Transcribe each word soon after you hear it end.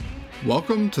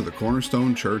Welcome to the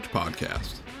Cornerstone Church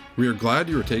podcast. We are glad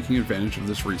you are taking advantage of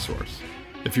this resource.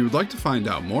 If you would like to find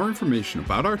out more information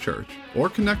about our church or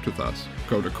connect with us,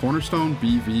 go to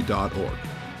cornerstonebv.org.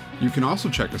 You can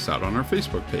also check us out on our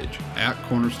Facebook page at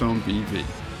cornerstonebv.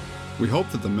 We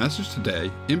hope that the message today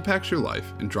impacts your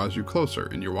life and draws you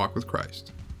closer in your walk with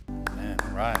Christ. Man,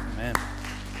 all right, man.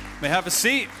 May have a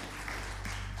seat.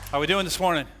 How are we doing this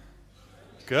morning?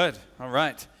 Good. All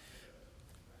right.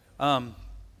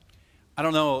 I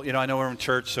don't know, I know we're in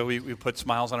church, so we put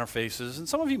smiles on our faces, and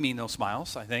some of you mean those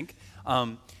smiles, I think.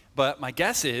 But my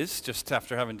guess is, just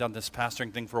after having done this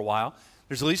pastoring thing for a while,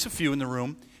 there's at least a few in the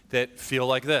room that feel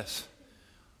like this,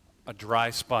 a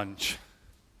dry sponge,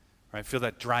 right? Feel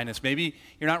that dryness. Maybe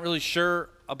you're not really sure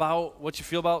about what you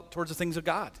feel about towards the things of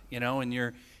God, and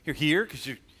you're here because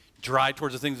you're dry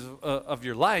towards the things of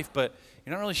your life, but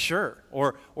you're not really sure.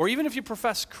 Or even if you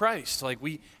profess Christ, like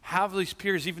we have these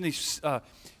peers, even these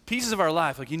pieces of our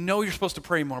life, like you're supposed to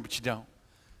pray more, but you don't.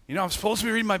 I'm supposed to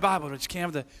be reading my Bible, but I just can't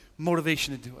have the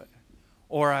motivation to do it.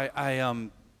 Or I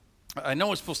know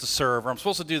I'm supposed to serve, or I'm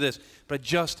supposed to do this, but I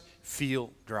just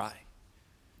feel dry.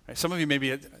 Right? Some of you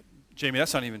maybe, Jamie,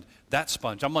 that's not even that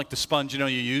sponge. I'm like the sponge, you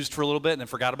used for a little bit and then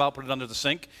forgot about, put it under the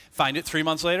sink, find it 3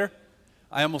 months later.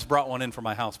 I almost brought one in for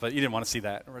my house, but you didn't want to see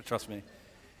that, trust me.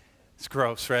 It's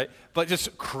gross, right? But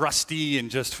just crusty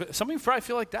and just, some of you probably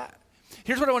feel like that.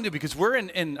 Here's what I want to do, because we're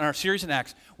in our series in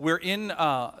Acts, we're in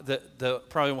the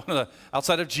probably one of the,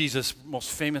 outside of Jesus, most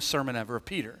famous sermon ever of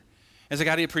Peter. It's like,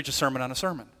 how do you preach a sermon on a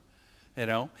sermon?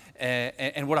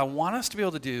 And what I want us to be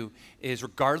able to do is,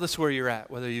 regardless where you're at,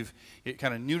 whether you're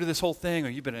kind of new to this whole thing or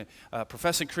you've been a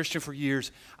professing Christian for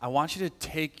years, I want you to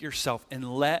take yourself and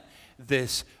let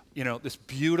this, this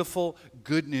beautiful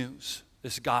good news,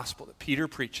 this gospel that Peter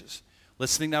preaches,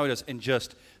 listening now he does, and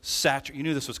just saturate. You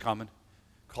knew this was coming.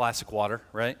 Classic water,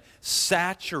 right?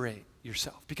 Saturate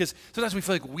yourself. Because sometimes we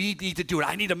feel like we need to do it.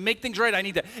 I need to make things right. I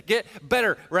need to get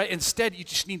better, right? Instead, you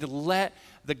just need to let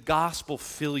the gospel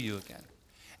fill you again.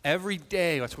 Every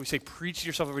day, that's what we say, preach to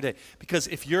yourself every day. Because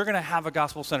if you're going to have a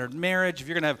gospel-centered marriage, if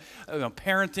you're going to have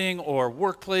parenting or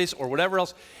workplace or whatever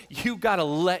else, you've got to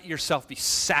let yourself be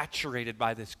saturated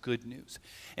by this good news.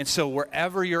 And so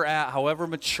wherever you're at, however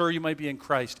mature you might be in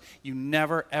Christ, you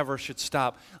never, ever should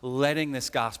stop letting this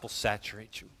gospel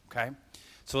saturate you, okay?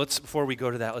 So before we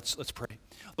go to that, let's pray.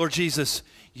 Lord Jesus,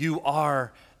 you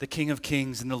are the King of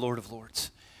Kings and the Lord of Lords.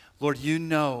 Lord, you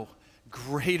know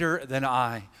greater than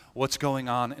I what's going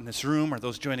on in this room, or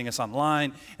those joining us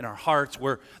online, in our hearts,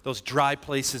 where those dry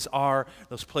places are,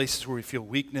 those places where we feel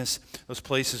weakness, those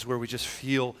places where we just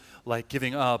feel like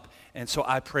giving up. And so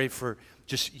I pray for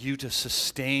just you to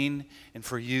sustain and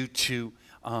for you to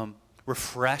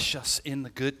refresh us in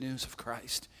the good news of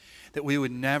Christ, that we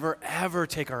would never, ever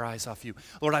take our eyes off you.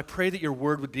 Lord, I pray that your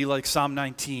word would be like Psalm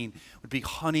 19, would be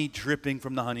honey dripping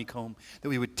from the honeycomb, that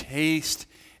we would taste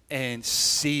and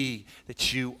see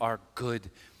that you are good.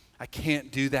 I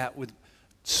can't do that with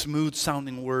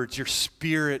smooth-sounding words. Your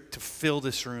spirit to fill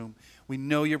this room. We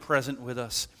know you're present with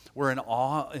us. We're in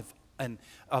awe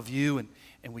of you,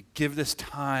 and we give this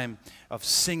time of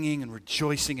singing and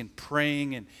rejoicing and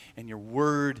praying and your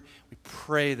word. We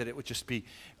pray that it would just be,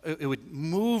 it would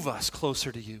move us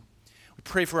closer to you. We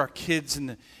pray for our kids and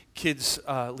the kids'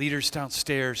 leaders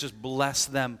downstairs. Just bless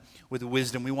them with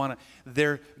wisdom.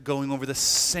 They're going over the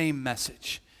same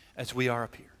message as we are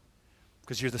up here,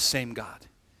 because you're the same God.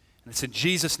 And it's in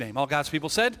Jesus' name. All God's people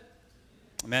said?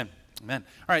 Amen. Amen.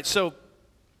 All right, so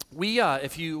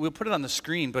we'll put it on the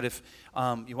screen, but if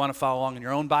you want to follow along in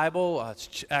your own Bible,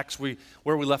 it's Acts where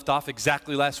we left off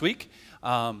exactly last week.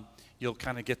 You'll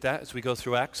kind of get that as we go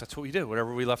through Acts. That's what we do.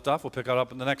 Whatever we left off, we'll pick it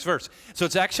up in the next verse. So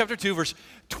it's Acts chapter 2, verse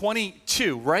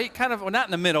 22, right? Kind of, well, not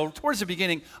in the middle, towards the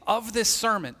beginning of this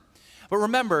sermon. But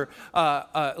remember,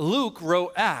 Luke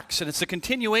wrote Acts, and it's a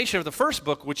continuation of the first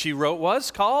book, which he wrote was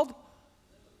called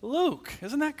Luke.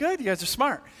 Isn't that good? You guys are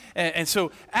smart. And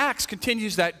so Acts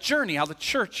continues that journey, how the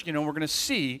church, we're going to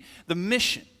see the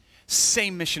mission,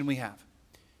 same mission we have.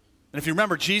 And if you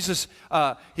remember, Jesus,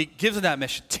 he gives them that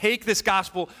mission. Take this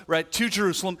gospel, right, to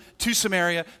Jerusalem, to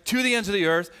Samaria, to the ends of the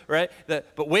earth, right?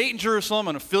 But wait in Jerusalem.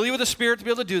 I'm going to fill you with the Spirit to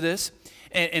be able to do this.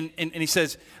 And he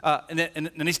says, and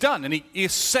then he's done. And he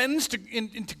ascends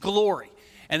into glory.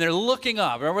 And they're looking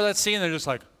up. Remember that scene? They're just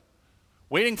like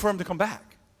waiting for him to come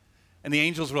back. And the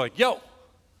angels were like, yo,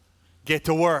 get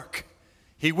to work.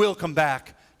 He will come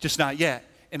back, just not yet.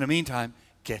 In the meantime,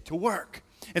 get to work.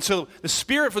 And so the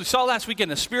Spirit, we saw last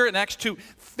weekend, the Spirit in Acts 2,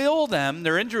 fill them.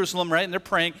 They're in Jerusalem, right? And they're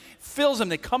praying. Fills them.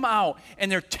 They come out,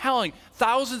 and they're telling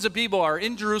thousands of people are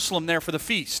in Jerusalem there for the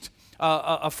feast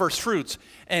first fruits.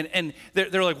 And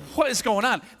they're like, what is going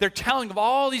on? They're telling of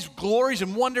all these glories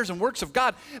and wonders and works of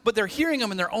God, but they're hearing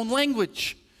them in their own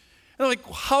language. And they're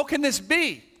like, how can this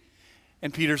be?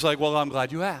 And Peter's like, well, I'm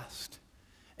glad you asked.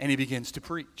 And he begins to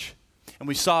preach. And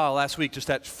we saw last week just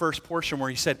that first portion where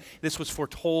he said this was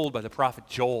foretold by the prophet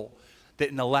Joel, that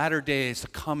in the latter days the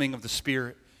coming of the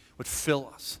Spirit would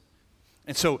fill us.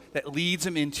 And so that leads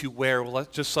him into where, well,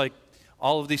 just like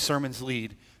all of these sermons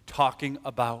lead, talking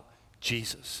about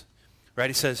Jesus. Right?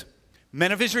 He says,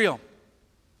 men of Israel,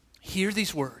 hear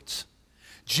these words.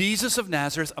 Jesus of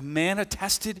Nazareth, a man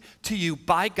attested to you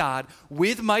by God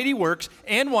with mighty works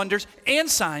and wonders and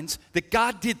signs that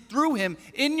God did through him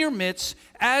in your midst,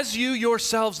 as you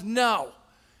yourselves know.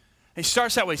 And he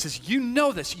starts that way. He says, you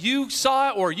know this. You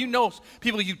saw it, or you know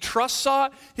people you trust saw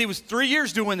it. He was 3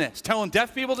 years doing this, telling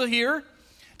deaf people to hear,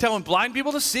 telling blind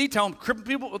people to see, telling crippled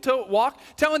people to walk,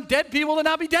 telling dead people to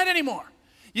not be dead anymore.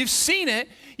 You've seen it.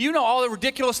 You know all the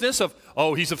ridiculousness of,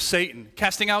 oh, he's of Satan,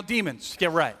 casting out demons.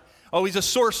 Get right. Oh, he's a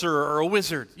sorcerer or a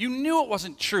wizard. You knew it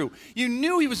wasn't true. You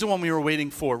knew he was the one we were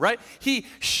waiting for, right? He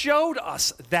showed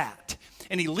us that.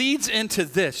 And he leads into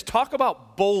this. Talk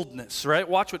about boldness, right?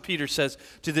 Watch what Peter says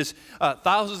to this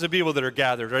thousands of people that are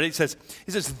gathered, right? He says,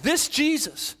 this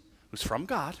Jesus, who's from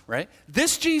God, right?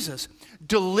 This Jesus,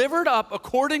 delivered up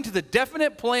according to the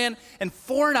definite plan and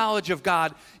foreknowledge of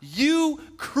God, you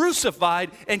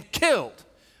crucified and killed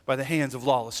by the hands of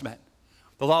lawless men.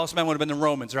 The lawless men would have been the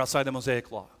Romans. They're outside the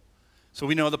Mosaic law. So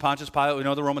we know the Pontius Pilate, we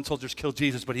know the Roman soldiers killed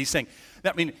Jesus, but he's saying,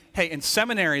 hey, in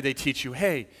seminary they teach you,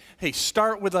 hey,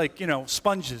 start with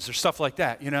sponges or stuff like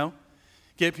that,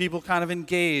 Get people kind of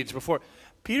engaged before.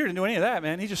 Peter didn't do any of that,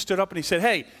 man. He just stood up and he said,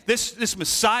 hey, this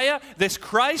Messiah, this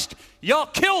Christ, y'all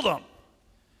killed him.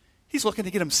 He's looking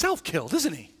to get himself killed,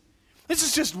 isn't he? This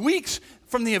is just weeks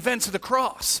from the events of the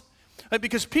cross.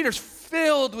 Because Peter's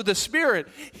filled with the Spirit,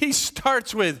 he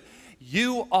starts with,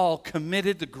 you all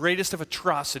committed the greatest of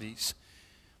atrocities.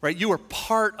 Right? You are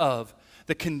part of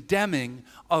the condemning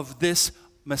of this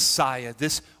Messiah,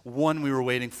 this one we were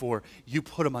waiting for. You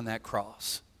put him on that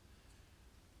cross.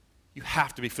 You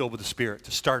have to be filled with the Spirit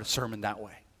to start a sermon that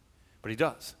way. But he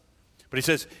does. But he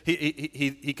says,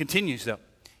 he continues though.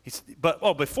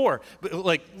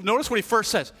 Notice what he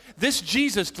first says. This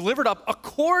Jesus delivered up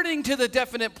according to the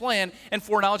definite plan and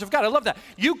foreknowledge of God. I love that.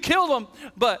 You killed him,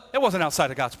 but it wasn't outside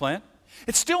of God's plan.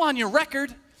 It's still on your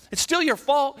record. It's still your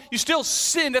fault. You still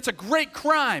sinned. That's a great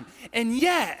crime. And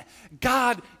yet,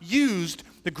 God used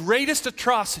the greatest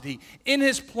atrocity in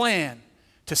his plan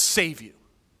to save you.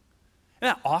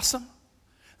 Isn't that awesome?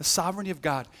 The sovereignty of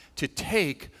God to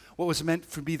take what was meant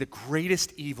to be the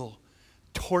greatest evil,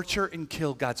 torture and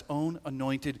kill God's own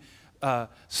anointed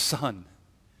son.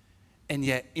 And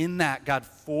yet in that, God,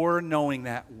 foreknowing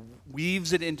that,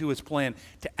 weaves it into his plan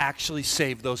to actually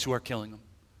save those who are killing him.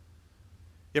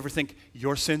 You ever think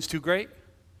your sin's too great?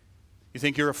 You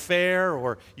think your affair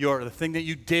or the thing that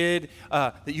you did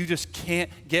that you just can't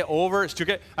get over is too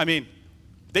great? I mean,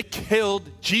 they killed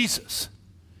Jesus,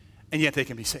 and yet they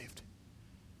can be saved.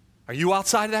 Are you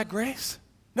outside of that grace?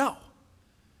 No.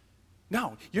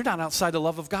 No, you're not outside the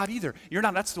love of God either. You're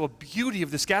not. That's the beauty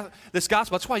of this gospel.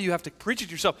 That's why you have to preach it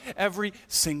yourself every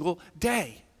single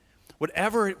day,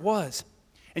 whatever it was.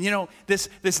 And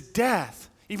this death,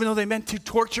 even though they meant to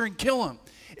torture and kill him,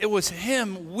 it was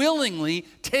him willingly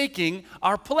taking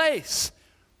our place.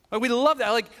 We love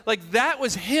that. Like that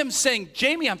was him saying,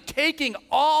 Jamie, I'm taking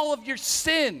all of your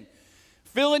sin.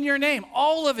 Fill in your name,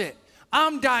 all of it.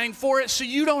 I'm dying for it so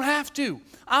you don't have to.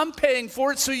 I'm paying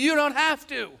for it so you don't have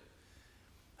to.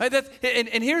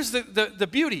 And here's the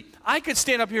beauty. I could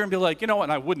stand up here and be like, and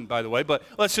I wouldn't, by the way, but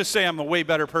let's just say I'm a way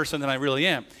better person than I really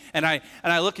am. And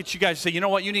I look at you guys and say, you know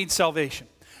what, you need salvation.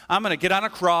 I'm going to get on a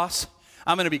cross.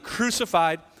 I'm going to be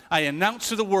crucified. I announce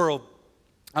to the world,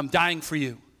 I'm dying for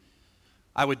you.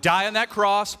 I would die on that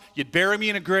cross, you'd bury me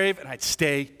in a grave, and I'd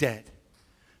stay dead.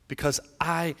 Because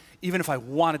even if I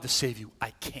wanted to save you,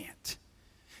 I can't.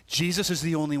 Jesus is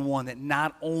the only one that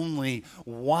not only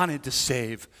wanted to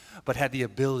save, but had the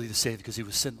ability to save because he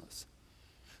was sinless.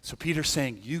 So Peter's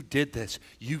saying, you did this,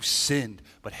 you sinned,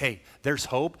 but hey, there's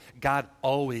hope. God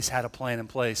always had a plan in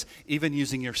place, even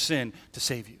using your sin to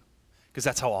save you. Because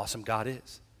that's how awesome God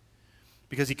is.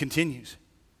 Because he continues.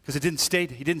 Because he didn't stay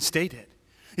dead.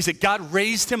 He said, God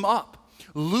raised him up,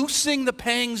 loosing the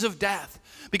pangs of death,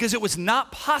 because it was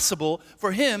not possible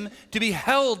for him to be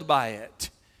held by it.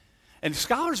 And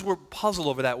scholars were puzzled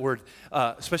over that word,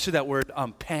 especially that word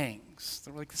pangs.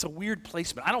 They're like, it's a weird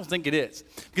placement. I don't think it is.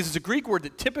 Because it's a Greek word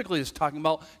that typically is talking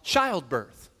about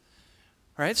childbirth.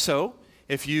 All right, so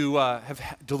if you have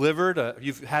delivered,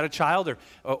 you've had a child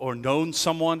or known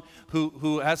someone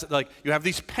who has, like, you have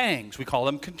these pangs. We call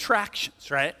them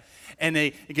contractions, right? And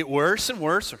they get worse and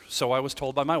worse, or so I was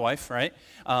told by my wife, right?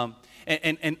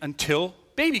 And until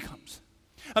baby comes.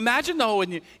 Imagine, though,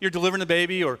 when you're delivering the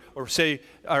baby, or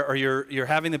you're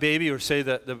having the baby, or say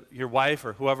that your wife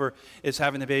or whoever is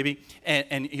having the baby,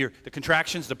 and the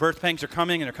contractions, the birth pangs are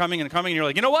coming, and they're coming, and they're coming, and you're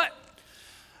like, you know what?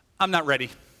 I'm not ready.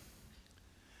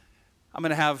 I'm going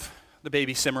to have the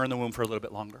baby simmer in the womb for a little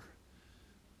bit longer.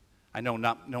 I know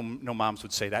no moms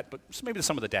would say that, but maybe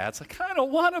some of the dads, like, I don't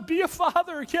want to be a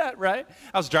father yet, right?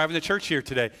 I was driving to church here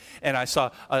today, and I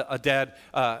saw a dad,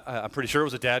 I'm pretty sure it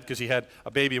was a dad because he had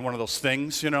a baby in one of those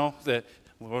things, one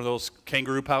of those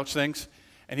kangaroo pouch things,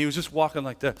 and he was just walking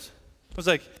like this. It was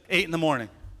like 8 in the morning,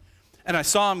 and I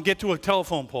saw him get to a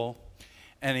telephone pole,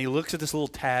 and he looks at this little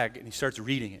tag, and he starts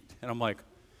reading it, and I'm like,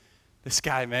 this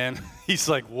guy, man, he's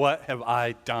like, what have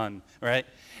I done, right?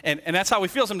 And that's how we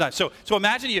feel sometimes. So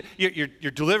imagine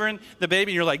you're delivering the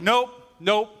baby, and you're like, nope.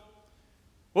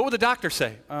 What would the doctor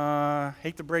say?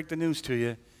 Hate to break the news to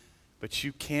you, but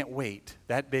you can't wait.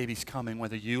 That baby's coming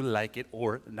whether you like it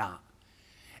or not.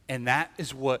 And that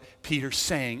is what Peter's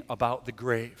saying about the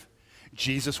grave.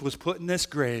 Jesus was put in this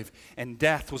grave, and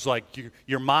death was like,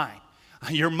 you're mine.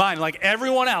 You're mine, like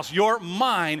everyone else. You're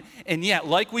mine, and yet,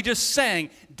 like we just sang,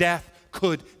 death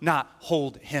could not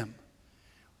hold him.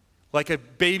 Like a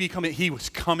baby coming, he was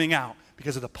coming out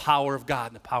because of the power of God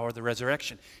and the power of the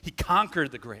resurrection. He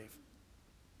conquered the grave.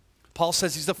 Paul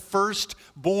says he's the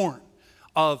firstborn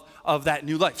of that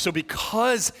new life. So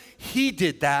because he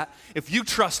did that, if you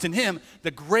trust in him,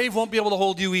 the grave won't be able to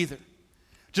hold you either.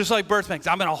 Just like birth pangs.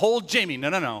 I'm going to hold Jamie.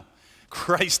 No.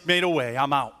 Christ made a way.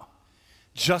 I'm out.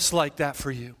 Just like that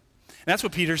for you. And that's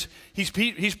what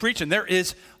he's preaching. There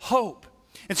is hope.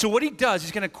 And so what he does,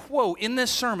 he's going to quote in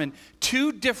this sermon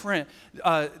 2 different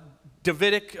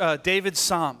David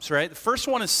Psalms, right? The first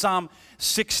one is Psalm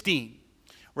 16,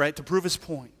 right, to prove his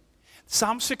point.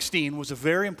 Psalm 16 was a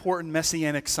very important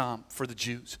messianic psalm for the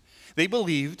Jews. They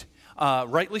believed,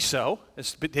 rightly so,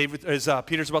 as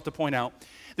Peter's about to point out,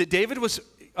 that David was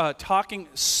talking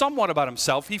somewhat about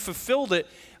himself. He fulfilled it,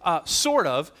 sort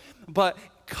of, but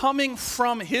coming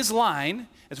from his line,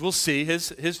 as we'll see, his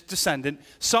descendant,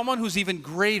 someone who's even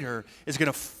greater is going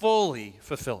to fully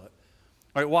fulfill it.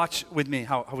 All right, watch with me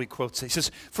how he quotes it. He says,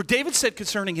 for David said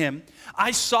concerning him,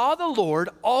 I saw the Lord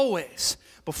always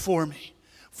before me,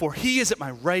 for he is at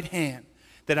my right hand,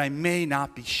 that I may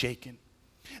not be shaken.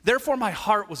 Therefore my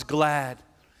heart was glad,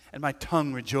 and my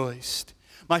tongue rejoiced.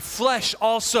 My flesh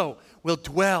also will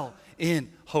dwell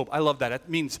in hope. I love that. It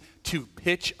means to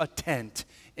pitch a tent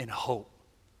in hope.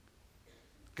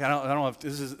 I don't know if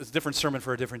this is a different sermon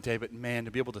for a different day, but man,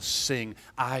 to be able to sing,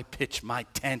 I pitch my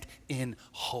tent in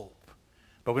hope.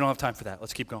 But we don't have time for that.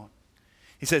 Let's keep going.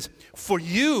 He says, for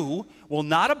you will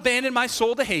not abandon my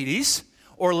soul to Hades,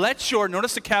 or let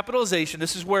notice the capitalization,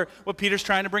 this is what Peter's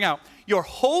trying to bring out, your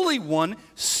Holy One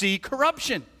see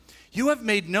corruption. You have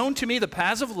made known to me the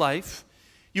paths of life.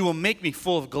 You will make me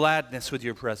full of gladness with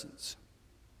your presence.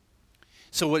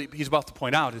 So what he's about to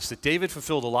point out is that David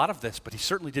fulfilled a lot of this, but he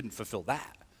certainly didn't fulfill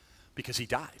that because he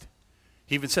died.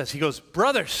 He even says, he goes,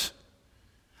 brothers,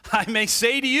 I may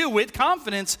say to you with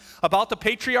confidence about the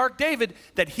patriarch David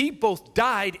that he both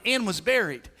died and was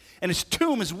buried, and his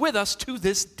tomb is with us to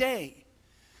this day.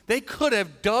 They could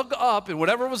have dug up, and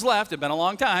whatever was left, it had been a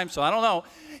long time, so I don't know,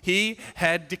 he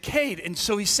had decayed. And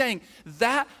so he's saying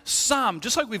that psalm,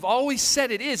 just like we've always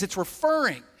said it is, it's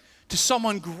referring to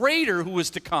someone greater who is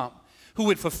to come, who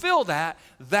would fulfill that.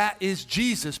 That is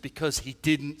Jesus, because he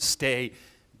didn't stay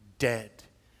dead,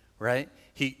 right?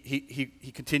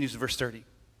 He continues in verse 30.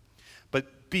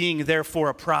 But being therefore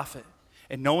a prophet,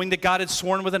 and knowing that God had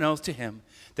sworn with an oath to him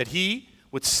that he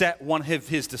would set one of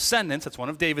his descendants, that's one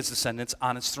of David's descendants,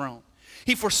 on his throne.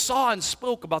 He foresaw and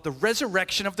spoke about the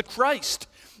resurrection of the Christ,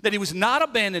 that he was not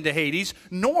abandoned to Hades,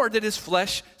 nor did his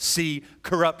flesh see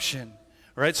corruption.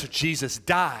 All right, so Jesus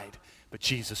died, but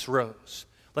Jesus rose.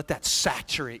 Let that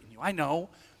saturate in you. I know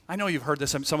you've heard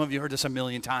this, some of you heard this a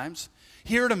million times.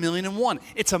 Hear it 1,000,001.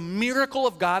 It's a miracle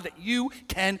of God that you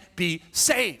can be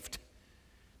saved.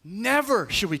 Never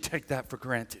should we take that for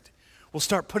granted. We'll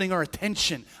start putting our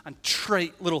attention on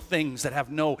trite little things that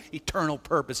have no eternal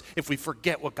purpose if we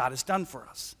forget what God has done for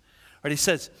us. All right, he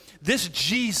says, this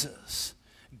Jesus,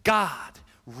 God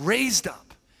raised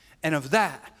up, and of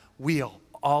that we all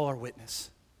are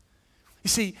witness. You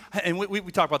see, and we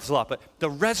talk about this a lot, but the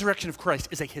resurrection of Christ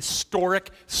is a historic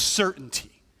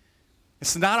certainty.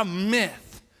 It's not a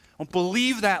myth. Don't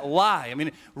believe that lie. I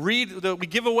mean, we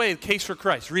give away the case for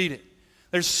Christ. Read it.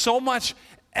 There's so much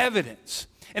evidence.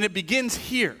 And it begins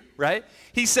here, right?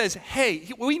 He says, hey,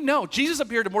 we know Jesus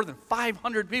appeared to more than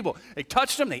 500 people. They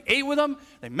touched him. They ate with him.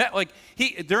 They met,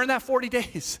 during that 40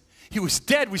 days, he was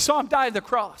dead. We saw him die on the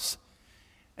cross.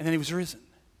 And then he was risen.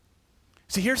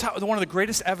 See, here's how one of the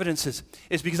greatest evidences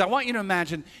is, because I want you to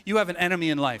imagine you have an enemy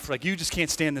in life. Like, you just can't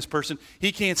stand this person.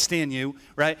 He can't stand you,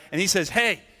 right? And he says,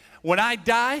 hey, when I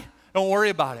die, don't worry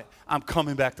about it. I'm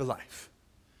coming back to life.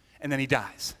 And then he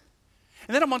dies.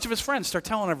 And then a bunch of his friends start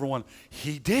telling everyone,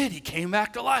 he did. He came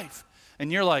back to life.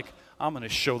 And you're like, I'm going to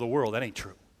show the world that ain't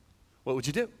true. What would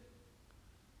you do?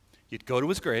 You'd go to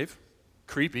his grave.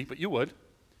 Creepy, but you would.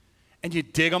 And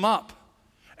you'd dig him up.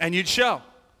 And you'd show,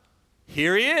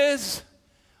 here he is.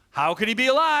 How could he be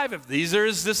alive if this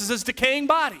is his decaying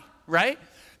body, right?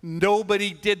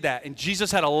 Nobody did that. And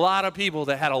Jesus had a lot of people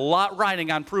that had a lot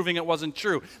riding on proving it wasn't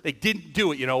true. They didn't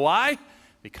do it. You know why?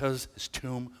 Because his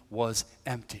tomb was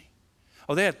empty.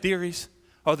 Oh, they had theories.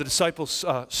 Oh, the disciples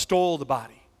stole the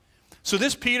body. So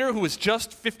this Peter, who was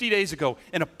just 50 days ago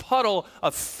in a puddle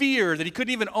of fear that he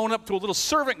couldn't even own up to a little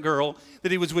servant girl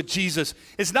that he was with Jesus,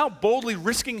 is now boldly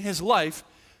risking his life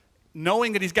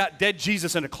knowing that he's got dead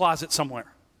Jesus in a closet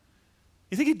somewhere.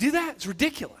 You think he'd do that? It's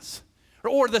ridiculous.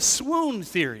 Or the swoon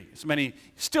theory, as many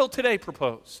still today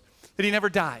propose, that he never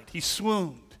died. He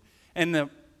swooned. And the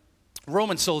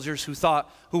Roman soldiers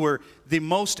who were the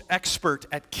most expert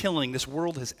at killing this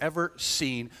world has ever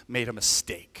seen, made a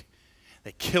mistake.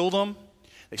 They killed him.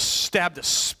 They stabbed a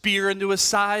spear into his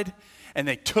side, and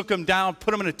they took him down,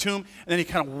 put him in a tomb, and then he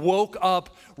kind of woke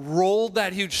up, rolled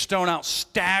that huge stone out,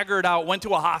 staggered out, went to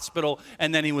a hospital,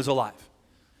 and then he was alive.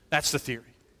 That's the theory.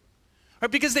 Right?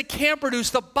 Because they can't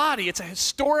produce the body. It's a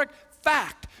historic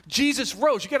fact. Jesus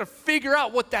rose. You got to figure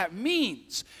out what that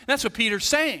means. And that's what Peter's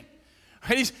saying.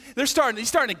 Right? He's starting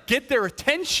to get their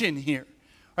attention here.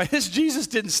 Right? This Jesus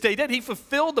didn't stay dead. He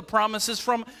fulfilled the promises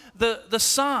from the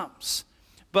Psalms.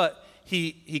 But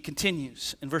he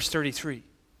continues in verse 33.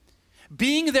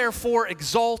 Being therefore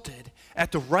exalted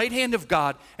at the right hand of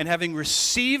God, and having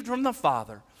received from the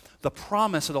Father the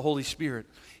promise of the Holy Spirit,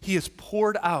 he has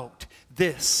poured out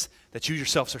this that you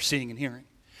yourselves are seeing and hearing.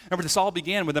 Remember, this all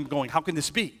began with them going, how can this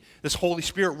be? This Holy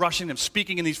Spirit rushing them,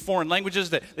 speaking in these foreign languages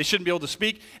that they shouldn't be able to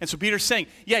speak. And so Peter's saying,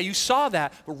 yeah, you saw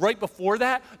that, but right before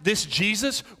that, this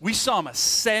Jesus, we saw him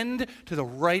ascend to the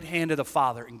right hand of the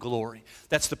Father in glory.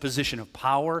 That's the position of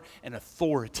power and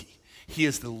authority. He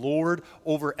is the Lord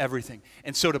over everything.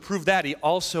 And so to prove that, he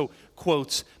also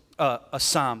quotes a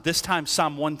psalm, this time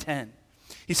Psalm 110.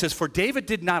 He says, for David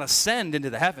did not ascend into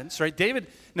the heavens, right? David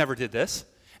never did this.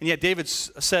 And yet David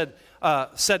said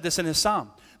this in his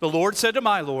psalm. The Lord said to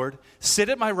my Lord, sit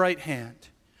at my right hand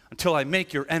until I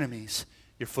make your enemies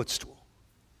your footstool.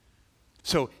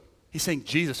 So he's saying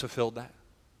Jesus fulfilled that.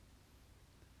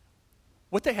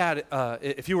 What they had,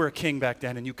 if you were a king back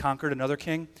then and you conquered another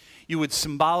king, you would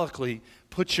symbolically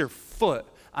put your foot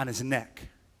on his neck.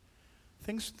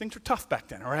 Things were tough back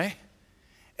then, all right?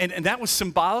 And that was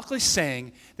symbolically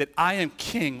saying that I am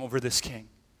king over this king.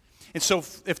 And so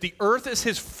if the earth is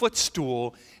his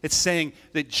footstool, it's saying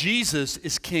that Jesus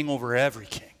is king over every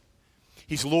king.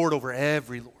 He's Lord over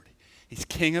every Lord. He's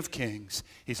King of kings.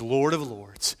 He's Lord of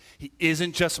lords. He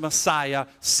isn't just Messiah,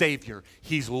 Savior.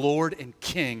 He's Lord and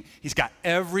King. He's got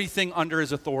everything under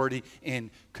his authority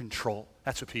in control.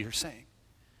 That's what Peter's saying.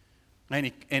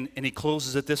 And he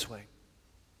closes it this way.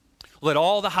 Let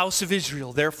all the house of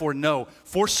Israel therefore know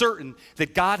for certain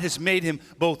that God has made him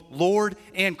both Lord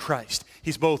and Christ.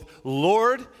 He's both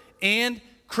Lord and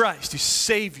Christ. He's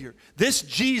Savior. This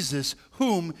Jesus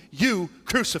whom you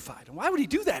crucified. And why would he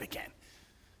do that again?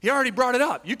 He already brought it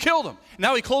up. You killed him.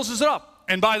 Now he closes it up.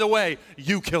 And by the way,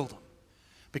 you killed him.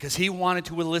 Because he wanted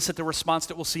to elicit the response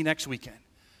that we'll see next weekend.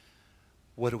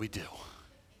 What do we do?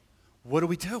 What do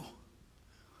we do?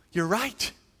 You're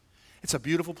right. It's a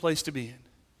beautiful place to be in.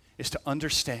 Is to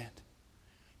understand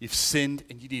you've sinned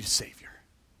and you need a Savior.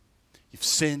 You've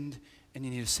sinned and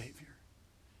you need a Savior.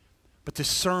 But this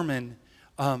sermon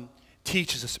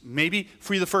teaches us, maybe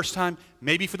for you the first time,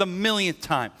 maybe for the millionth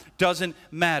time, doesn't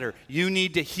matter. You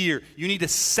need to hear, you need to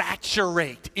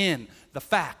saturate in the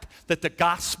fact that the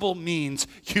gospel means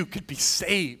you could be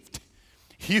saved.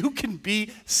 You can be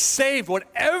saved,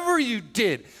 whatever you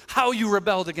did, how you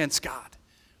rebelled against God.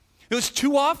 It was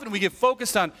too often we get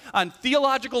focused on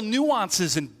theological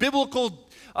nuances and biblical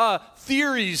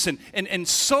theories and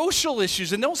social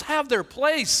issues, and those have their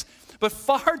place. But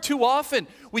far too often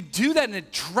we do that, and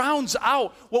it drowns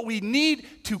out what we need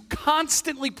to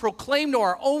constantly proclaim to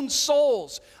our own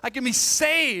souls. I can be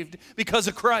saved because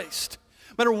of Christ.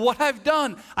 No matter what I've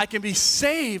done, I can be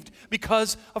saved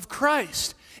because of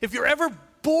Christ. If you're ever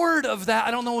bored of that,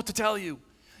 I don't know what to tell you.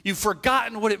 You've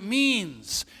forgotten what it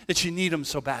means that you need him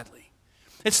so badly.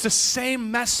 It's the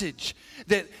same message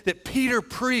that Peter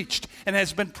preached and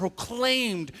has been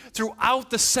proclaimed throughout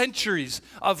the centuries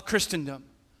of Christendom.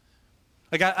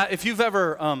 Like, if you've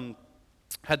ever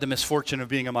had the misfortune of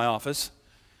being in my office,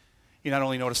 you not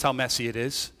only notice how messy it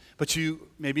is, but you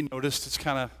maybe noticed it's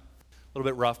kind of a little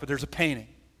bit rough, but there's a painting.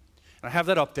 And I have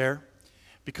that up there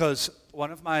because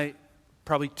one of my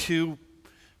probably two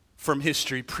from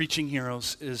history preaching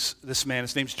heroes is this man.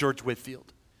 His name's George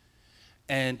Whitefield.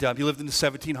 And he lived in the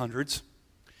 1700s.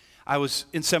 I was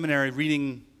in seminary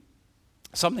reading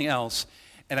something else,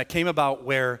 and I came about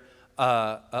where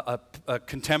a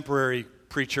contemporary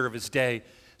preacher of his day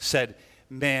said,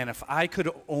 man, if I could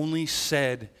only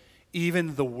said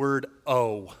even the word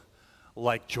 "oh"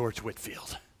 like George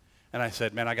Whitefield. And I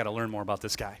said, man, I got to learn more about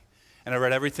this guy. And I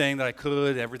read everything that I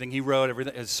could, everything he wrote,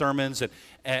 everything, his sermons,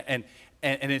 and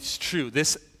it's true.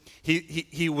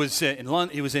 He was in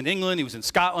London, he was in England, he was in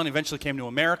Scotland, eventually came to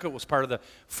America, was part of the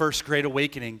first Great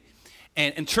Awakening.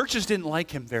 And churches didn't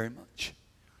like him very much,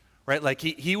 right? Like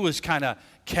he was kind of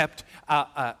kept,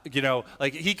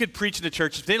 like he could preach in the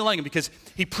churches. They didn't like him because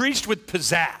he preached with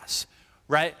pizzazz,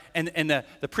 right? And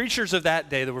the preachers of that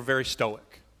day, they were very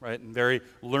stoic, right? And very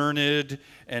learned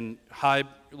and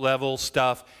high-level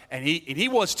stuff. And he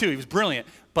was too. He was brilliant.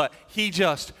 But he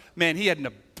had an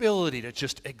ability to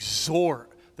just exhort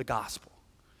the gospel.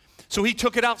 So he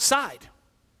took it outside,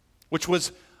 which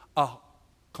was a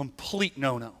complete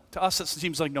no-no. To us, it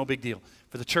seems like no big deal.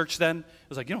 For the church then, it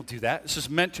was like, you don't do that. This is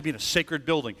meant to be in a sacred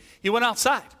building. He went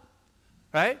outside,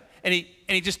 right? And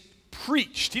he just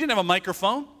preached. He didn't have a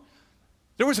microphone.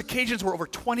 There was occasions where over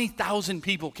 20,000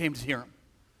 people came to hear him.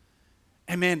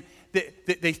 And man,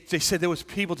 they said there was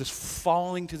people just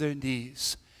falling to their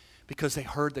knees because they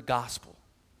heard the gospel.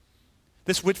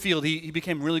 This Whitefield, he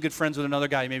became really good friends with another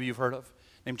guy maybe you've heard of,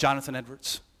 named Jonathan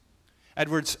Edwards.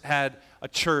 Edwards had a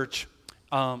church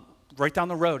right down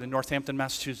the road in Northampton,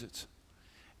 Massachusetts.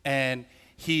 And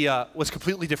he was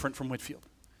completely different from Whitefield.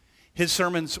 His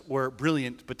sermons were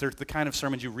brilliant, but they're the kind of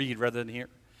sermons you read rather than hear.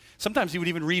 Sometimes he would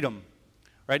even read them,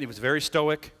 right? He was very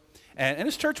stoic. And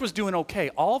his church was doing okay.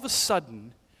 All of a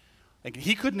sudden, like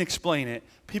he couldn't explain it,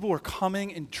 people were coming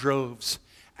in droves.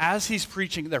 As he's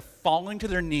preaching, they're falling to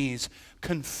their knees,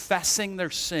 confessing their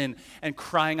sin and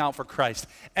crying out for Christ.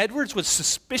 Edwards was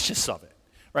suspicious of it,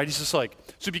 right? He's just like,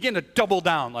 so he began to double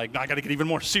down, like, no, I got to get even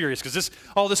more serious because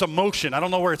all this emotion, I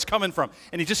don't know where it's coming from.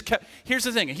 And he just kept, here's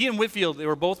the thing, he and Whitefield, they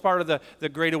were both part of the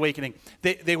Great Awakening.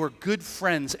 They were good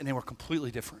friends and they were completely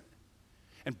different.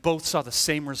 And both saw the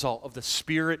same result of the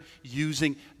Spirit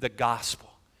using the gospel.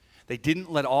 They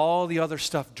didn't let all the other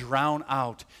stuff drown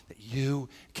out that you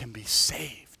can be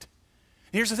saved.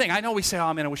 And here's the thing. I know we say,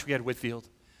 oh, man, I wish we had Whitefield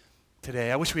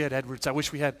today. I wish we had Edwards. I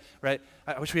wish we had, right?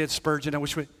 I wish we had Spurgeon.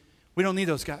 We don't need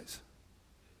those guys.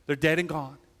 They're dead and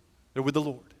gone. They're with the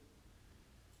Lord.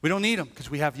 We don't need them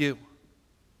because we have you.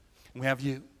 And we have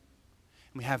you. And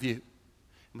we have you.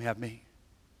 And we have me.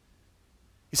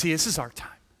 You see, this is our time.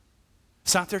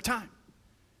 It's not their time.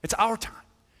 It's our time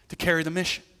to carry the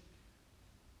mission.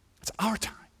 It's our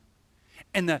time.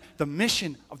 And the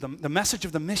mission of the message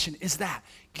of the mission is that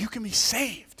you can be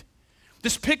saved.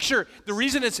 This picture, the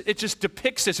reason it just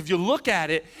depicts this, if you look at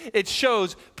it, it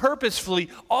shows purposefully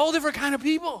all different kind of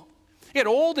people. You got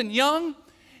old and young,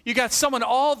 you got someone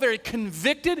all very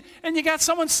convicted, and you got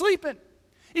someone sleeping.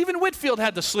 Even Whitefield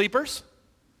had the sleepers.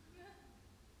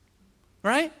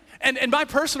 Right? And my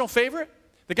personal favorite,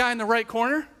 the guy in the right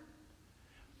corner,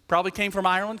 probably came from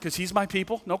Ireland because he's my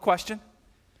people, no question.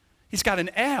 He's got an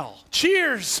L.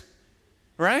 Cheers!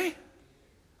 Right?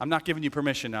 I'm not giving you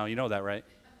permission now. You know that, right?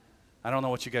 I don't know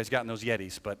what you guys got in those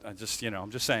Yetis, but I'm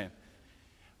just saying.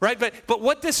 Right? But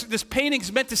what this painting's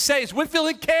meant to say is Whitefield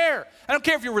didn't care. I don't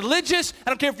care if you're religious. I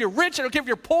don't care if you're rich. I don't care if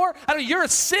you're poor. You're a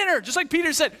sinner. Just like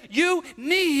Peter said, you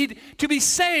need to be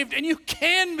saved, and you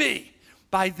can be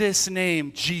by this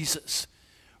name, Jesus.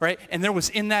 Right? And there was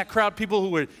in that crowd people who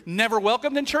were never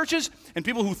welcomed in churches and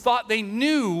people who thought they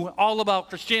knew all about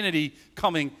Christianity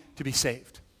coming to be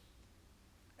saved.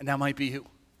 And that might be you.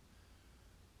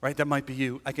 Right? That might be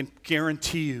you. I can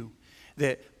guarantee you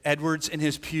that Edwards in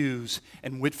his pews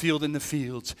and Whitefield in the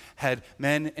fields had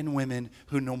men and women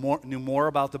who knew more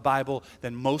about the Bible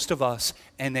than most of us,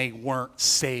 and they weren't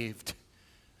saved.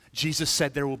 Jesus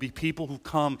said there will be people who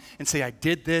come and say, I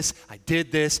did this,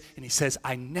 and he says,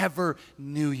 I never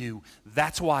knew you.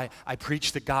 That's why I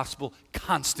preach the gospel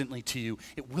constantly to you.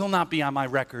 It will not be on my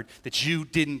record that you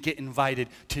didn't get invited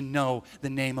to know the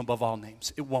name above all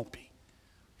names. It won't be.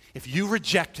 If you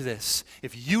reject this,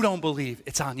 if you don't believe,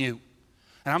 it's on you.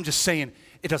 And I'm just saying,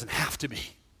 it doesn't have to be.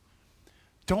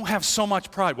 Don't have so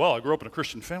much pride. Well, I grew up in a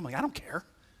Christian family. I don't care.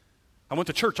 I went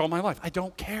to church all my life. I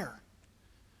don't care.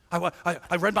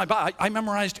 I read my Bible. I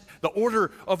memorized the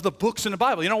order of the books in the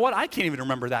Bible. You know what? I can't even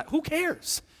remember that. Who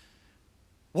cares?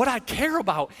 What I care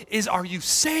about is, are you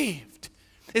saved?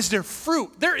 Is there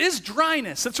fruit? There is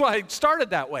dryness. That's why I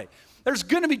started that way. There's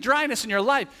going to be dryness in your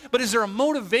life, but is there a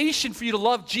motivation for you to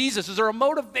love Jesus? Is there a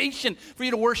motivation for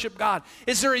you to worship God?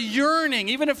 Is there a yearning?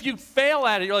 Even if you fail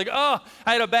at it, you're like, oh,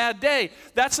 I had a bad day.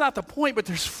 That's not the point, but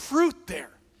there's fruit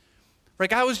there.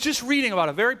 Like, I was just reading about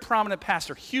a very prominent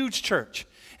pastor, huge church,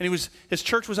 and his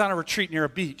church was on a retreat near a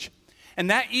beach. And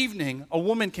that evening, a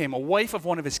woman came, a wife of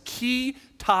one of his key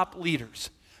top leaders,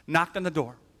 knocked on the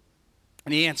door,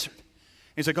 and he answered.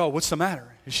 He's like, oh, what's the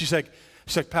matter? And she's like,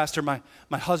 Pastor, my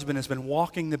husband has been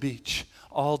walking the beach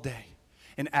all day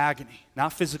in agony,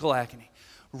 not physical agony,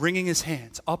 wringing his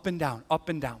hands up and down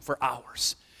for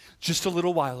hours. Just a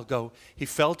little while ago, he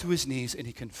fell to his knees and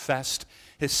he confessed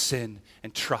his sin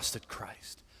and trusted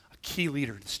Christ. A key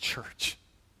leader in his church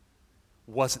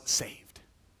wasn't saved,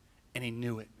 and he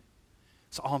knew it.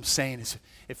 So all I'm saying is,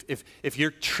 if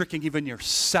you're tricking even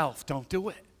yourself, don't do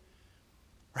it.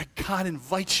 Right? God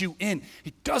invites you in.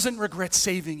 He doesn't regret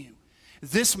saving you.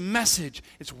 This message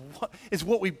is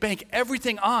what we bank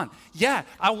everything on. Yeah,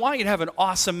 I want you to have an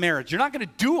awesome marriage. You're not going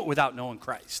to do it without knowing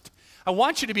Christ. I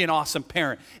want you to be an awesome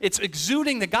parent. It's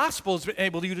exuding the gospel is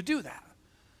able you to do that.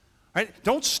 Right?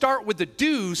 Don't start with the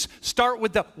do's. Start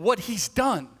with what he's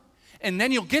done, and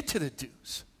then you'll get to the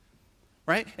do's.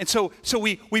 Right? And so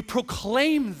we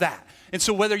proclaim that. And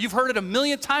so whether you've heard it a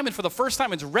million times and for the first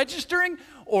time it's registering,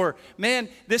 or, man,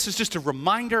 this is just a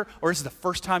reminder, or this is the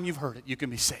first time you've heard it, you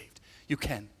can be saved. You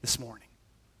can this morning.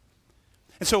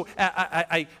 And so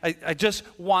I just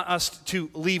want us to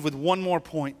leave with one more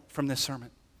point from this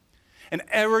sermon. And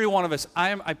every one of us,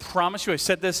 I promise you, I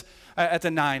said this at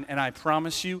the 9, and I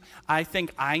promise you, I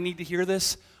think I need to hear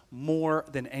this more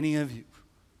than any of you.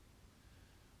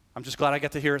 I'm just glad I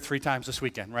got to hear it 3 times this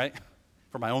weekend, right?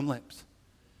 From my own lips.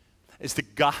 Is the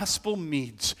gospel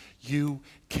means you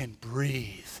can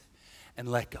breathe and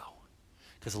let go.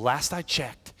 Because last I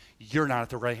checked, you're not at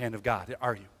the right hand of God,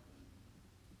 are you?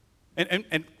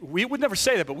 And we would never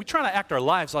say that, but we try to act our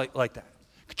lives like that.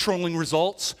 Controlling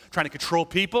results, trying to control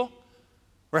people,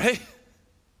 right?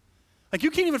 Like,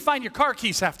 you can't even find your car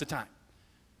keys half the time.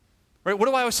 Right? What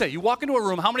do I always say? You walk into a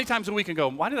room how many times a week and go,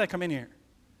 why did I come in here?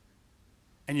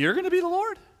 And you're going to be the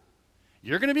Lord?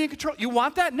 You're going to be in control? You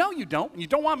want that? No, you don't. You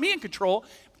don't want me in control.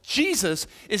 Jesus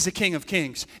is the King of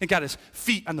Kings and got his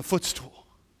feet on the footstool.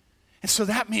 And so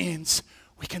that means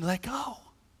we can let go.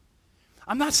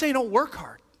 I'm not saying don't work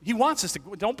hard. He wants us to,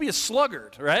 don't be a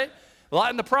sluggard, right? A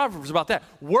lot in the Proverbs about that.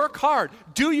 Work hard.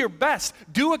 Do your best.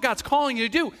 Do what God's calling you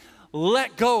to do.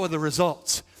 Let go of the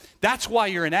results. That's why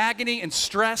you're in agony and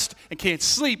stressed and can't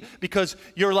sleep, because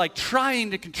you're like trying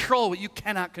to control what you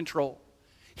cannot control.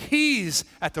 He's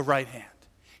at the right hand.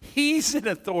 He's in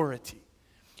authority.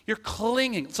 You're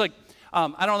clinging. It's like,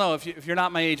 I don't know, if you're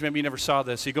not my age, maybe you never saw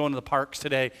this. You go into the parks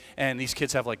today, and these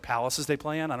kids have like palaces they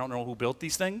play in. I don't know who built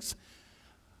these things.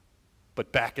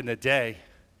 But back in the day,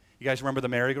 you guys remember the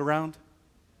merry-go-round?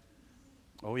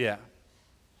 Oh, yeah.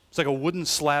 It's like a wooden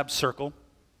slab circle.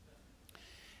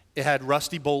 It had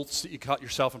rusty bolts that you cut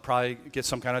yourself and probably get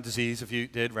some kind of disease if you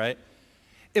did, right?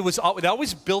 They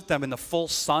always built them in the full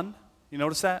sun. You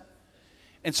notice that?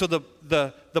 And so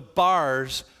the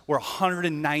bars were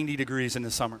 190 degrees in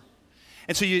the summer.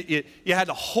 And so you had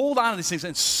to hold on to these things.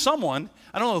 And someone,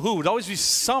 I don't know who, it would always be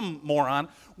some moron,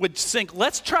 would think,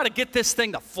 let's try to get this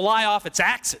thing to fly off its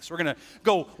axis. We're going to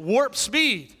go warp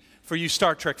speed for you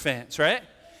Star Trek fans, right?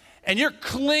 And you're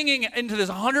clinging into this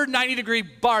 190-degree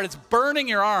bar that's burning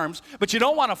your arms, but you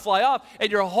don't want to fly off,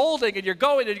 and you're holding, and you're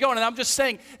going, and you're going. And I'm just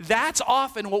saying, that's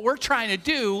often what we're trying to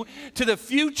do to the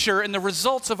future and the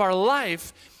results of our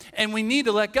life, and we need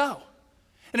to let go.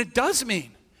 And it does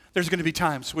mean there's going to be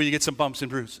times where you get some bumps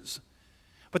and bruises.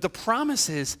 But the promise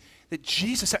is that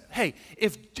Jesus said, hey,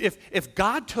 if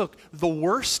God took the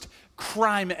worst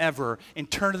crime ever and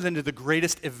turned it into the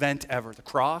greatest event ever, the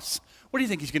cross, what do you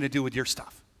think he's going to do with your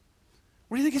stuff?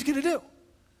 What do you think he's going to do?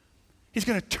 He's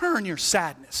going to turn your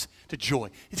sadness to joy.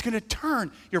 He's going to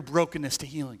turn your brokenness to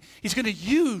healing. He's going to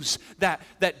use that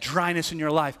dryness in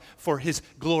your life for his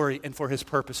glory and for his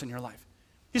purpose in your life.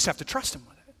 You just have to trust him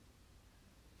with it.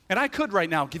 And I could right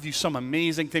now give you some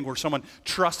amazing thing where someone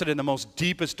trusted in the most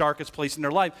deepest, darkest place in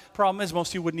their life. Problem is, most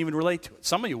of you wouldn't even relate to it.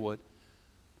 Some of you would.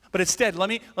 But instead, let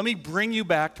me bring you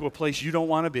back to a place you don't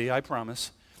want to be, I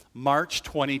promise. March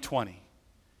 2020.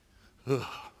 Ugh.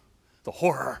 The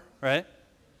horror, right?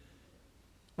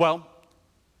 Well,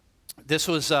 this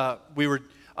was, we were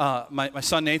my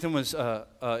son Nathan was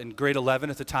in grade 11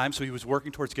 at the time, so he was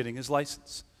working towards getting his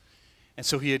license. And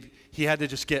so he had to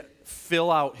just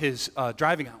fill out his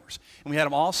driving hours. And we had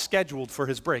him all scheduled for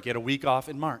his break. He had a week off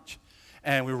in March.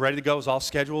 And we were ready to go. It was all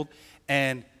scheduled.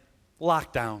 And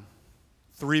lockdown,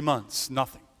 3 months,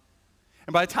 nothing.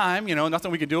 And by the time,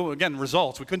 nothing we could do, again,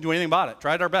 results, we couldn't do anything about it.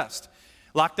 Tried our best.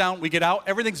 Lockdown, we get out,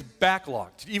 everything's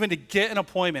backlogged. Even to get an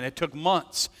appointment, it took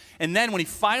months. And then when he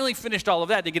finally finished all of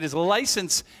that to get his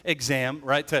license exam,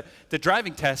 right, the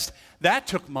driving test, that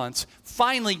took months.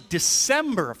 Finally,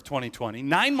 December of 2020,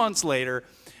 9 months later,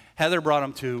 Heather brought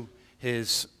him to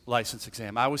his license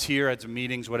exam. I was here, I had some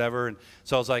meetings, whatever, and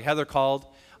so I was like, Heather called,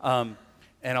 and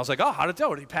I was like, oh, how'd it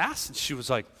go? Did he pass? And she was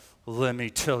like, let me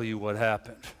tell you what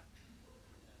happened.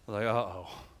 I was like, uh-oh.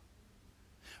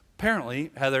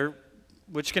 Apparently, Heather,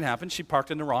 which can happen, she parked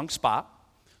in the wrong spot.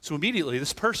 So immediately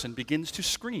this person begins to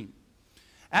scream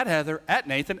at Heather, at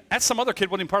Nathan, at some other kid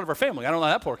wasn't even part of our family. I don't know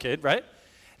that poor kid, right?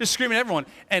 Just screaming at everyone.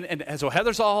 And so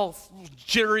Heather's all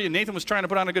jittery, and Nathan was trying to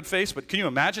put on a good face, but can you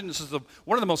imagine? This is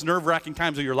one of the most nerve-wracking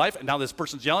times of your life, and now this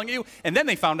person's yelling at you, and then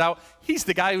they found out he's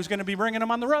the guy who's going to be bringing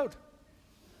them on the road.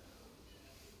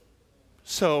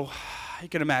 So you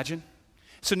can imagine.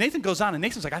 So Nathan goes on, and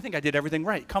Nathan's like, I think I did everything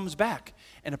right. Comes back,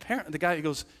 and apparently the guy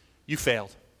goes, you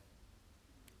failed.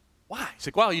 Why? He's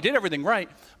like, well, you did everything right,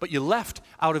 but you left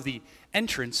out of the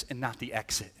entrance and not the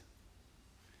exit.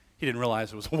 He didn't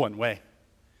realize it was one way.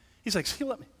 He's like,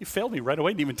 you failed me right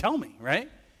away, didn't even tell me, right?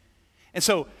 And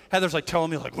so Heather's like telling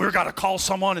me, like, we're got to call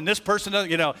someone, and this person,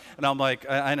 and I'm like,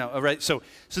 I know, right? So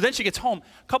then she gets home.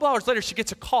 A couple hours later, she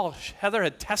gets a call. Heather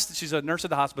had tested, she's a nurse at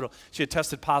the hospital. She had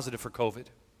tested positive for COVID.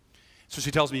 So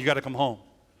she tells me, you got to come home.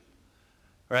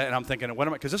 Right? And I'm thinking, what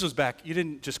am I? Because this was back, you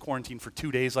didn't just quarantine for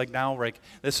 2 days like now, right?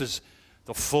 This is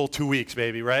the full 2 weeks,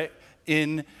 baby, right?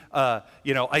 In,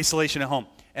 isolation at home.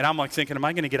 And I'm like thinking, am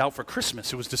I going to get out for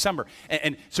Christmas? It was December.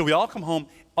 And so we all come home.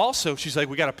 Also, she's like,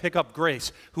 we got to pick up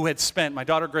Grace, who had spent, my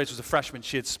daughter Grace was a freshman.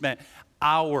 She had spent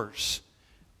hours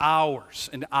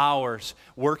and hours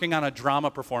working on a drama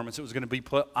performance. It was going to be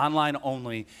put online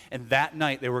only. And that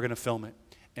night they were going to film it.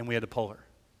 And we had to pull her.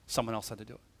 Someone else had to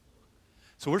do it.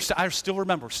 So I still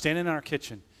remember standing in our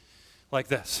kitchen like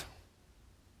this.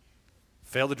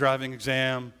 Failed the driving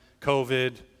exam,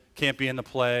 COVID, can't be in the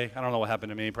play. I don't know what happened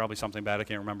to me, probably something bad, I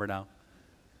can't remember now.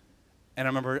 And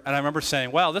I remember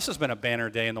saying, wow, this has been a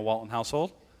banner day in the Walton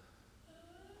household.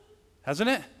 Hasn't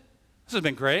it? This has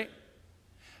been great.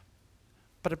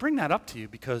 But I bring that up to you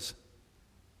because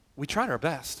we tried our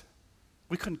best.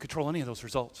 We couldn't control any of those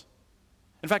results.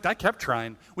 In fact, I kept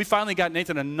trying. We finally got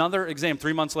Nathan another exam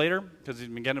 3 months later because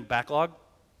he'd been getting a backlog.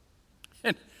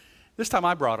 And this time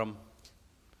I brought him.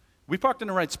 We parked in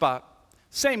the right spot.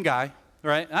 Same guy,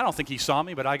 right? And I don't think he saw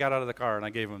me, but I got out of the car and I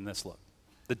gave him this look,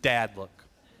 the dad look.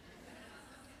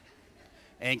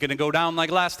 Ain't going to go down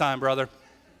like last time, brother.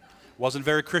 Wasn't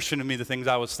very Christian of me, the things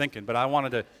I was thinking, but I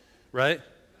wanted to, right?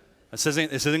 This isn't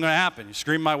going to happen. You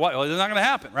scream my wife. Well, it's not going to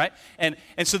happen, right? And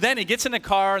so then he gets in the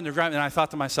car and they're driving, and I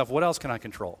thought to myself, what else can I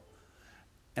control?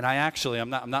 And I'm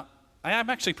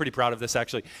actually pretty proud of this,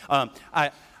 actually.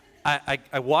 I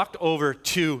walked over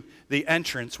to the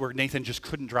entrance where Nathan just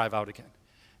couldn't drive out again.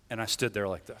 And I stood there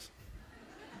like this.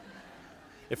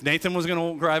 If Nathan was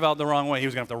going to drive out the wrong way, he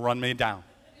was going to have to run me down.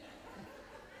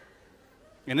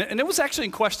 And it was actually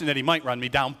in question that he might run me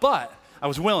down, but I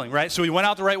was willing, right? So he went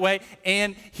out the right way,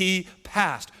 and he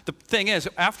passed. The thing is,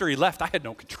 after he left, I had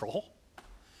no control.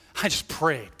 I just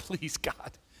prayed, please,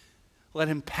 God, let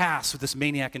him pass with this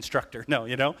maniac instructor. No,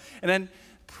 And then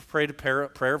prayed a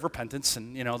prayer of repentance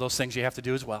and, those things you have to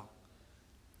do as well,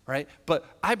 right? But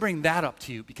I bring that up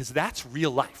to you because that's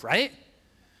real life, right?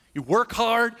 You work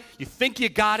hard, you think you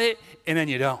got it, and then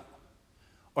you don't.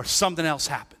 Or something else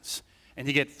happens. And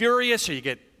you get furious or you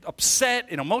get upset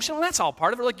and emotional, and that's all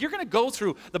part of it. Like, you're going to go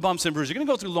through the bumps and bruises. You're going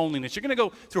to go through loneliness. You're going to go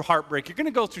through heartbreak. You're going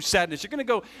to go through sadness. You're going to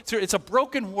go through, it's a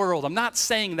broken world. I'm not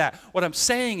saying that. What I'm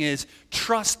saying is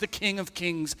trust the King of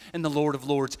Kings and the Lord of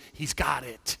Lords. He's got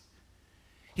it.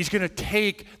 He's going to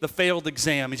take the failed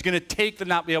exam. He's going to take the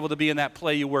not be able to be in that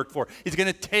play you worked for. He's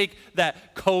going to take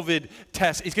that COVID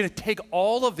test. He's going to take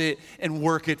all of it and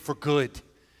work it for good.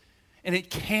 And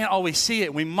it can't always see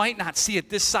it. We might not see it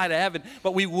this side of heaven,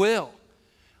 but we will.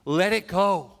 Let it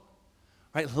go,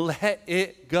 right? Let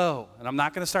it go. And I'm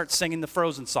not going to start singing the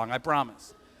Frozen song, I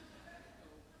promise.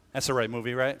 That's the right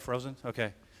movie, right? Frozen?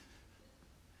 Okay.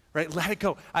 Right, let it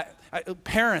go.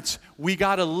 Parents, we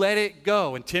got to let it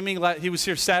go. And Timmy, he was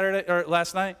here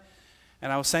last night,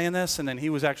 and I was saying this, and then he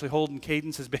was actually holding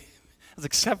Cadence, his baby. I was like,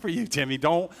 except for you, Timmy,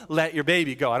 don't let your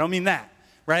baby go. I don't mean that,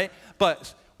 right?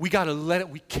 But we got to let it,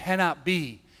 we cannot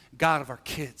be God of our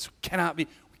kids. We cannot be.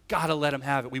 We got to let them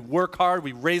have it. We work hard.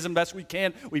 We raise them best we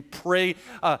can. We pray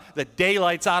the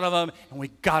daylights out of them, and we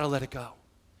got to let it go.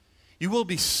 You will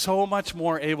be so much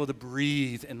more able to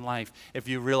breathe in life if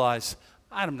you realize,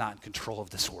 I'm not in control of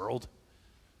this world.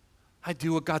 I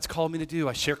do what God's called me to do.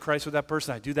 I share Christ with that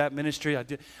person. I do that ministry. I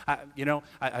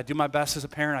do my best as a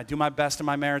parent. I do my best in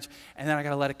my marriage, and then I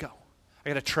got to let it go. I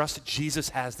got to trust that Jesus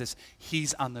has this.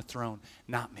 He's on the throne,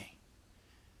 not me.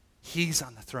 He's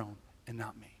on the throne and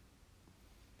not me.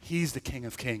 He's the King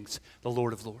of Kings, the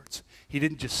Lord of Lords. He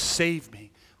didn't just save me,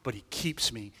 but he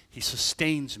keeps me, he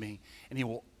sustains me, and he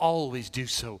will always do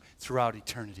so throughout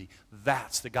eternity.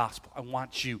 That's the gospel. I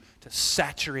want you to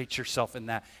saturate yourself in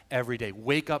that every day.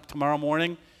 Wake up tomorrow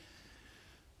morning,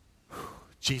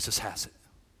 Jesus has it.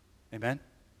 Amen?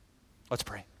 Let's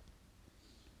pray.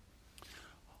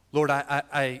 Lord,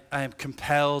 I am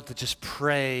compelled to just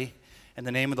pray in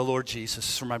the name of the Lord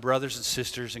Jesus for my brothers and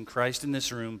sisters in Christ in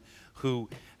this room who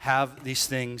have these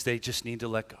things they just need to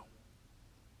let go.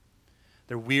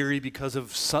 They're weary because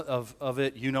of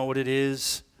it. You know what it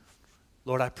is.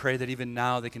 Lord, I pray that even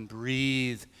now they can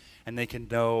breathe and they can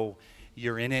know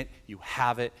you're in it, you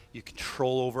have it, you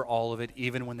control over all of it,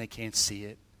 even when they can't see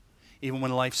it. Even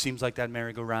when life seems like that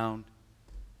merry-go-round,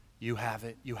 you have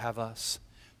it, you have us.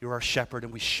 You're our shepherd,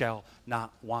 and we shall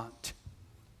not want.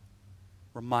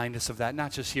 Remind us of that,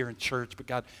 not just here in church, but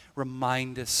God,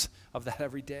 remind us of that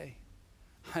every day.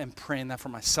 I am praying that for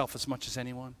myself as much as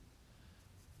anyone.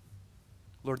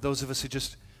 Lord, those of us who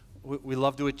just, we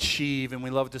love to achieve and we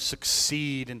love to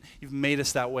succeed, and you've made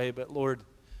us that way, but Lord,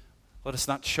 let us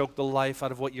not choke the life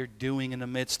out of what you're doing in the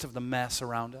midst of the mess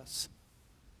around us.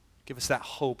 Give us that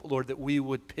hope, Lord, that we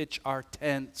would pitch our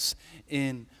tents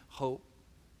in hope.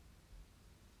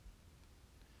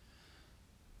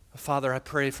 Father, I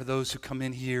pray for those who come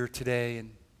in here today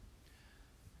and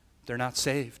they're not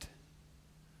saved,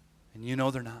 and you know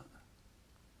they're not.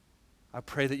 I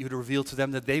pray that you would reveal to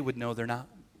them that they would know they're not,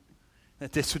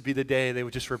 that this would be the day they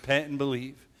would just repent and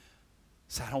believe.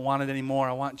 Say, I don't want it anymore.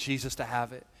 I want Jesus to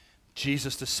have it,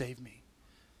 Jesus to save me.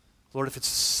 Lord, if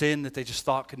it's a sin that they just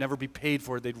thought could never be paid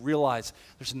for, they'd realize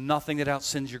there's nothing that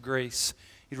outsins your grace.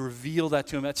 You'd reveal that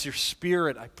to them. That's your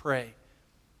spirit, I pray.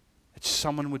 That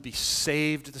someone would be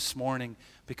saved this morning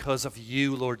because of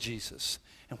you, Lord Jesus.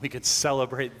 And we could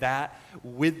celebrate that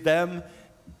with them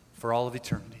for all of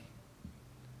eternity.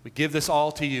 We give this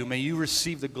all to you. May you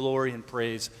receive the glory and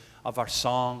praise of our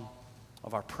song,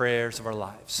 of our prayers, of our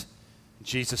lives. In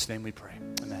Jesus' name we pray.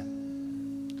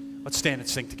 Amen. Let's stand and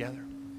sing together.